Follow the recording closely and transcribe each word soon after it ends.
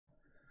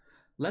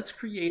let's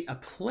create a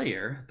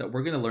player that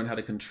we're going to learn how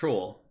to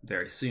control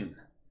very soon.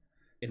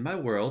 In my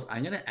world,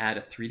 I'm going to add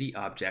a 3D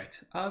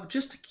object of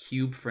just a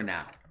cube for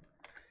now.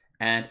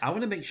 And I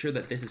want to make sure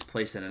that this is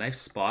placed in a nice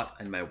spot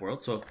in my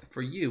world. So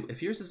for you,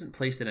 if yours isn't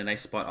placed in a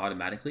nice spot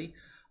automatically,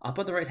 up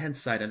on the right-hand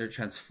side under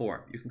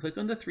Transform, you can click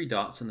on the 3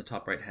 dots on the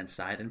top right-hand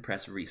side and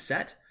press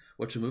Reset,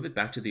 which will move it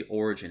back to the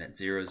origin at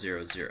 0,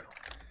 0, 0.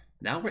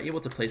 Now we're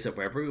able to place it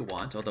wherever we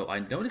want, although I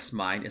notice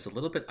mine is a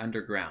little bit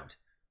underground.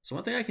 So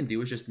one thing I can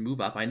do is just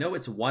move up. I know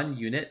it's 1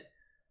 unit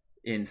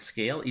in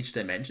scale each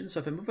dimension,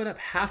 so if I move it up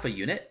half a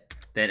unit,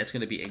 then it's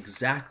going to be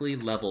exactly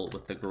level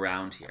with the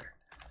ground here.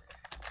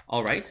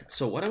 All right,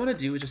 so what I want to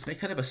do is just make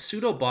kind of a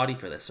pseudo body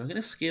for this. So I'm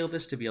going to scale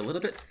this to be a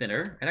little bit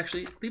thinner and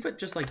actually leave it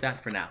just like that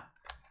for now.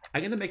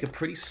 I'm going to make a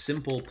pretty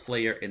simple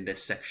player in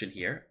this section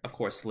here. Of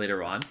course,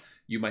 later on,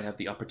 you might have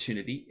the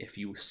opportunity, if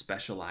you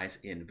specialize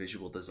in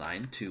visual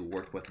design, to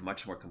work with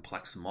much more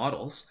complex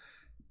models,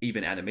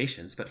 even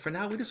animations. But for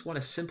now, we just want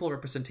a simple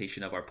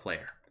representation of our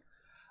player.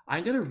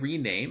 I'm going to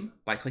rename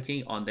by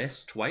clicking on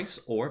this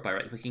twice, or by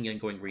right-clicking and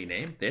going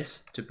rename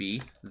this to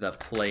be the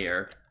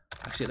player.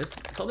 Actually, let's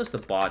call this the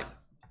body.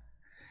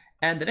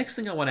 And the next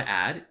thing I want to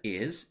add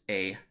is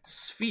a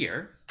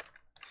sphere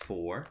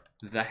for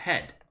the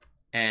head.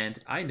 And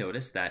I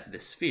noticed that the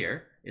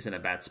sphere is in a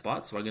bad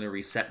spot, so I'm going to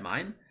reset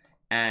mine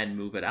and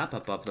move it up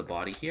above the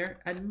body here.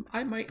 And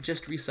I might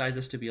just resize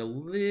this to be a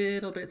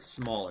little bit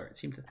smaller. It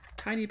seemed a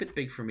tiny bit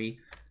big for me.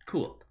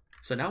 Cool.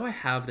 So now I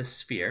have the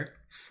sphere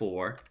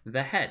for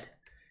the head.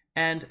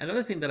 And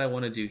another thing that I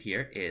want to do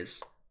here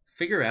is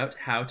figure out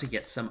how to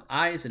get some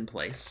eyes in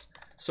place.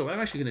 So what I'm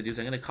actually going to do is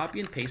I'm going to copy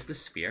and paste the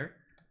sphere,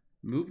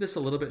 move this a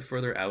little bit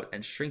further out,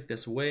 and shrink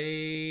this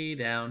way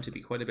down to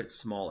be quite a bit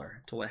smaller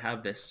until I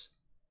have this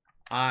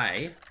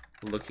eye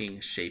looking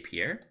shape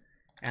here.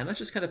 And let's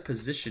just kind of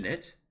position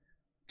it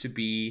to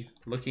be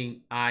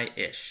looking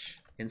eye-ish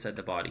inside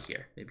the body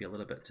here. Maybe a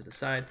little bit to the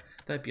side.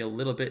 That might be a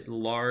little bit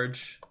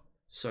large.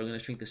 So I'm going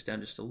to shrink this down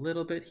just a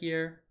little bit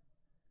here.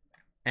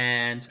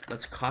 And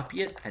let's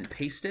copy it and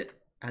paste it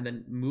and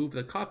then move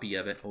the copy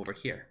of it over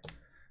here.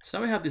 So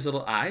now we have these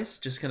little eyes,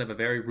 just kind of a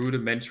very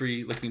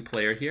rudimentary looking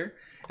player here.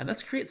 And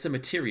let's create some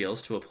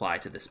materials to apply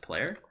to this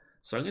player.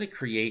 So I'm going to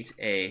create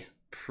a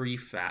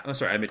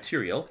a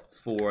material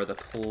for the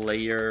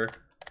player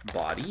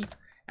body.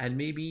 And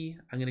maybe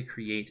I'm going to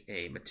create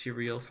a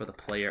material for the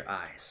player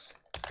eyes.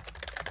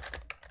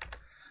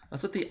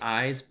 Let's let the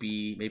eyes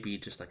be maybe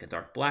just like a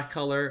dark black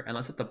color, and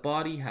let's let the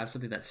body have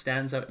something that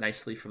stands out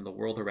nicely from the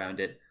world around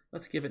it.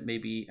 Let's give it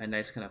maybe a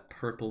nice kind of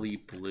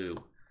purpley blue.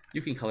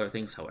 You can color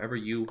things however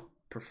you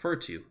prefer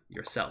to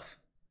yourself.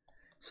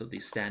 So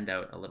these stand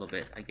out a little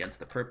bit against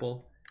the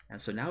purple. And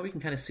so now we can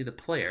kind of see the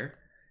player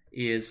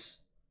is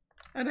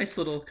a nice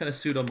little kind of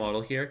pseudo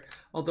model here.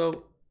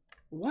 Although,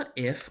 what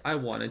if I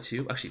wanted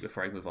to, actually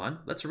before I move on,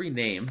 let's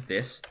rename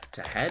this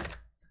to head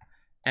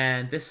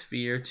and this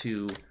sphere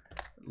to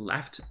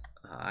left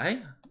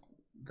eye.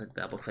 The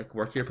double click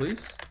work here,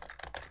 please.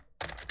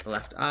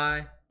 Left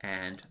eye,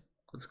 and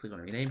let's click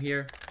on rename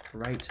here,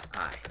 right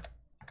eye.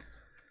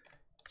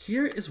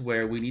 Here is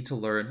where we need to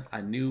learn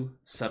a new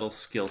subtle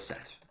skill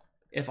set.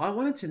 If I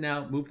wanted to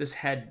now move this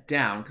head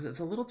down because it's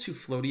a little too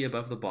floaty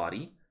above the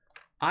body,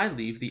 I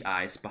leave the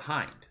eyes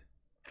behind.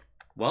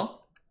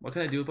 Well, what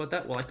can I do about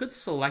that? Well, I could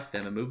select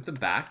them and move them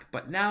back,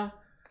 but now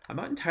I'm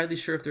not entirely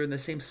sure if they're in the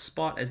same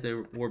spot as they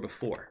were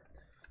before.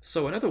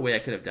 So another way I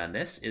could have done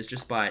this is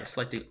just by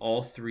selecting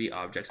all 3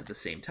 objects at the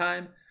same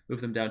time,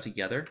 move them down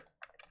together,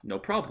 no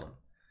problem.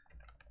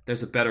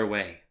 There's a better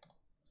way.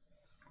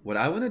 What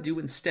I want to do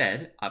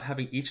instead of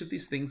having each of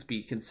these things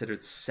be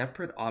considered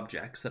separate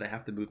objects that I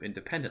have to move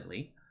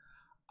independently,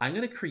 I'm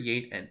going to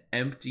create an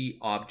empty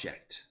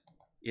object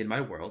in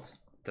my world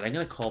that I'm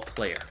going to call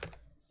player.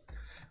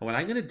 And what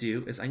I'm going to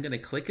do is I'm going to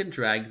click and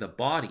drag the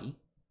body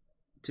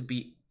to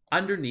be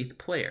underneath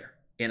player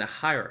in a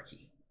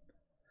hierarchy.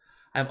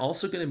 I'm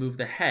also going to move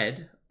the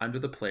head under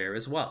the player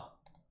as well.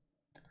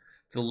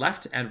 The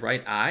left and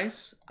right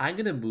eyes, I'm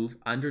going to move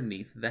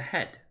underneath the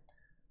head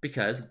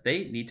because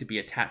they need to be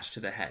attached to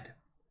the head.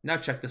 Now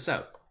check this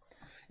out.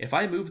 If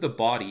I move the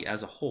body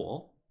as a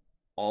whole,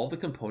 all the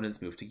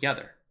components move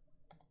together.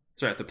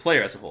 Sorry, the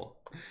player as a whole.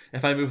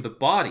 If I move the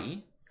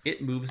body,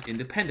 it moves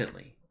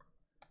independently.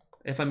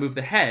 If I move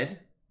the head,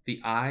 the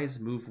eyes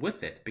move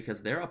with it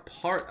because they're a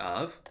part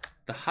of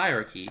the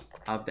hierarchy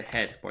of the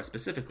head more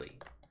specifically.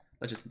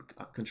 Let's just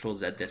Control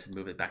Z this and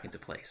move it back into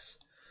place.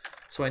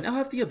 So I now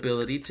have the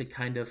ability to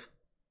kind of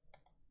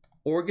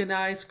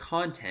organize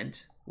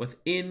content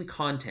within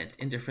content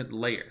in different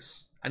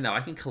layers. And now I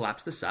can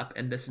collapse this up,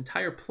 and this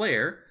entire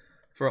player,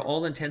 for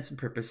all intents and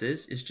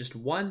purposes, is just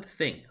one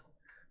thing.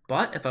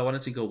 But if I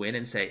wanted to go in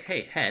and say,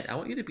 hey, head, I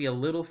want you to be a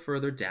little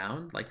further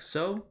down, like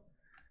so,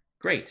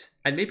 great.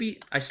 And maybe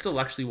I still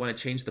actually want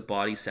to change the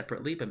body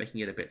separately by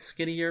making it a bit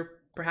skinnier,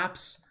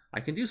 perhaps.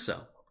 I can do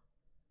so.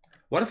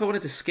 What if I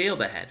wanted to scale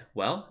the head?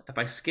 Well, if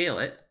I scale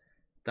it,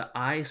 the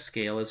eyes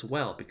scale as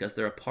well because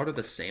they're a part of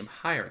the same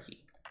hierarchy.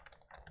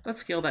 Let's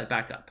scale that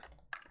back up.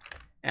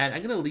 And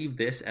I'm going to leave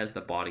this as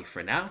the body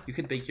for now. You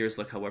can make yours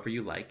look however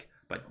you like,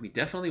 but we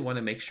definitely want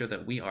to make sure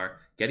that we are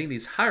getting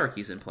these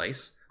hierarchies in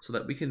place so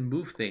that we can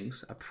move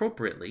things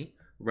appropriately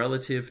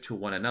relative to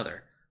one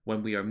another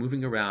when we are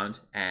moving around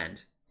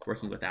and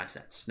working with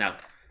assets. Now,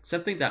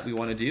 something that we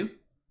want to do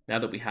now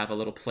that we have a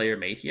little player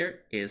made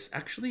here is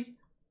actually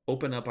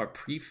open up our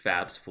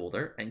prefabs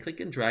folder and click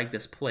and drag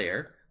this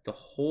player, the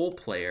whole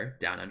player,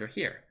 down under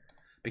here.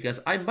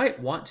 Because I might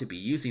want to be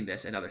using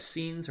this in other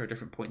scenes or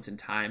different points in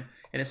time,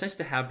 and it's nice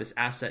to have this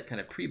asset kind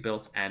of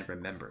pre-built and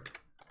remembered.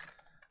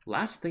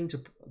 Last thing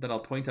that I'll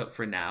point out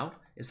for now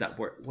is that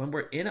when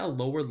we're in a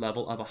lower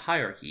level of a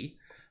hierarchy,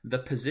 the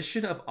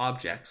position of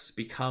objects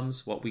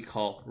becomes what we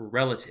call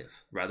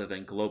relative rather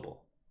than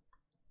global,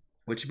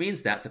 which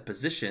means that the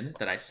position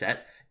that I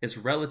set is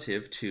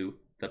relative to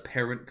the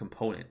parent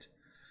component.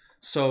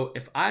 So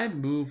if I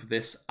move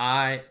this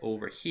eye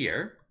over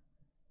here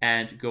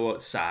and go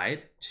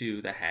outside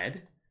to the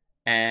head,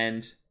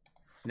 and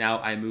now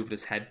I move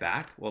this head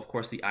back, well, of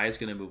course, the eye is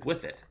going to move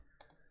with it.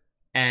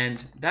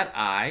 And that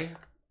eye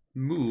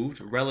moved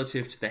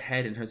relative to the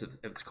head in terms of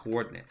its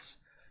coordinates.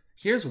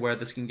 Here's where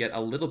this can get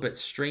a little bit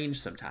strange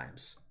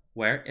sometimes,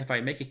 where if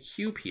I make a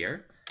cube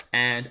here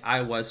and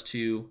I was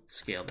to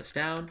scale this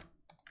down,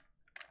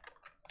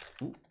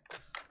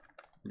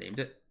 named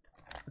it,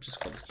 let's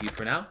just call this cube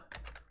for now,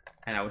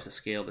 and I was to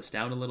scale this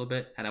down a little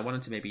bit, and I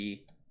wanted to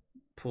maybe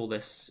pull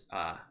this,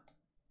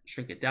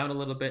 shrink it down a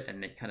little bit and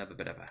make kind of a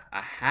bit of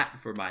a hat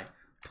for my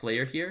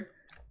player here.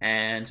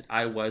 And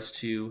I was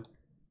to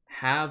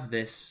have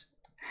this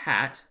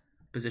hat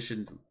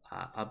positioned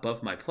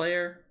above my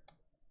player,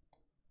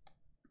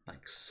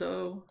 like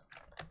so.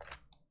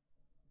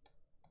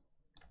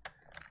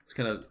 It's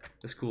kind of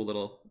this cool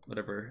little,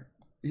 whatever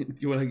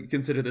you want to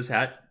consider this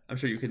hat. I'm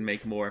sure you can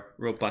make more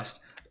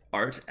robust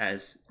art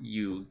as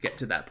you get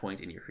to that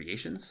point in your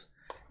creations.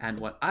 And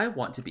what I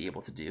want to be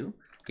able to do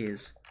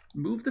is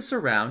move this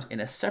around in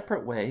a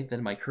separate way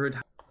than my current.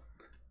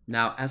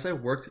 Now, as I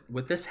work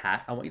with this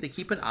hat, I want you to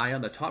keep an eye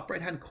on the top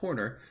right-hand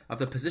corner of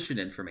the position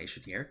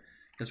information here,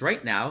 because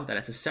right now that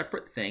it's a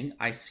separate thing,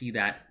 I see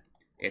that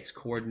its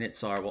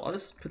coordinates are, well, I'll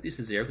just put these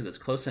to 0 because it's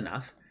close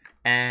enough,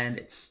 and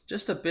it's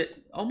just a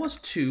bit,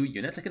 almost 2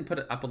 units. I can put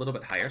it up a little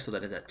bit higher so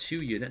that it's at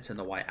 2 units in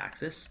the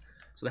y-axis.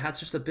 So the hat's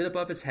just a bit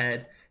above his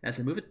head, and as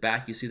I move it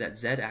back, you see that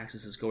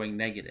z-axis is going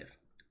negative,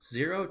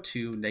 0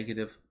 to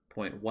negative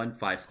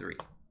 0.153.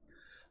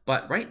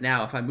 But right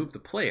now, if I move the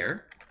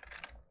player,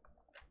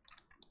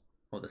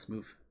 well, this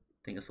move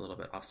thing is a little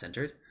bit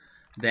off-centered,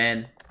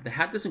 then the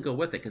hat doesn't go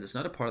with it because it's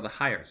not a part of the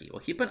hierarchy. Well,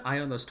 keep an eye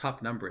on those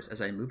top numbers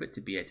as I move it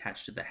to be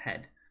attached to the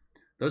head.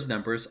 Those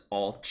numbers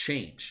all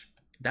change.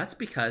 That's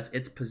because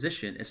its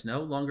position is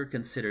no longer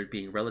considered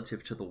being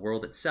relative to the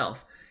world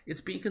itself.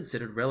 It's being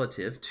considered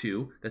relative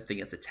to the thing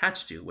it's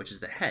attached to, which is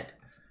the head.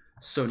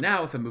 So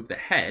now if I move the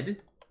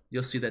head,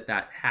 you'll see that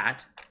that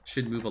hat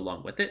should move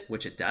along with it,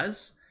 which it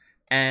does.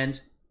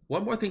 And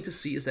one more thing to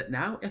see is that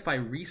now if I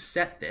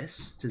reset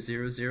this to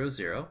 0, 0,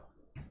 0,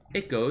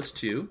 it goes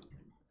to,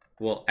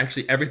 well,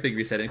 actually everything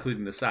reset,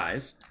 including the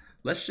size.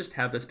 Let's just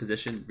have this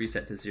position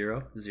reset to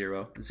 0,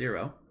 0,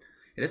 0.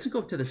 It doesn't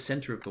go to the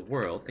center of the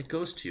world, it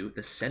goes to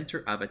the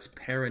center of its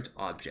parent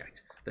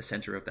object, the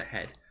center of the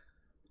head.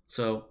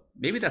 So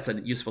maybe that's a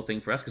useful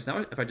thing for us, because now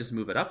if I just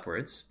move it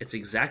upwards, it's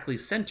exactly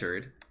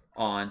centered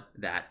on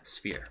that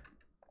sphere.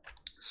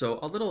 So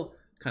a little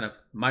kind of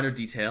minor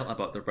detail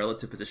about the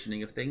relative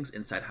positioning of things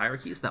inside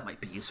hierarchies that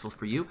might be useful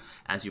for you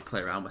as you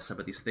play around with some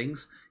of these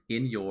things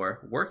in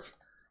your work.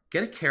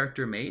 Get a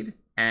character made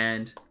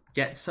and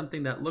get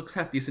something that looks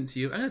half decent to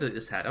you. I'm going to delete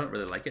this hat. I don't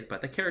really like it,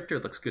 but the character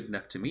looks good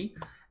enough to me.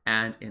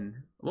 And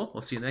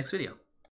we'll see you in the next video.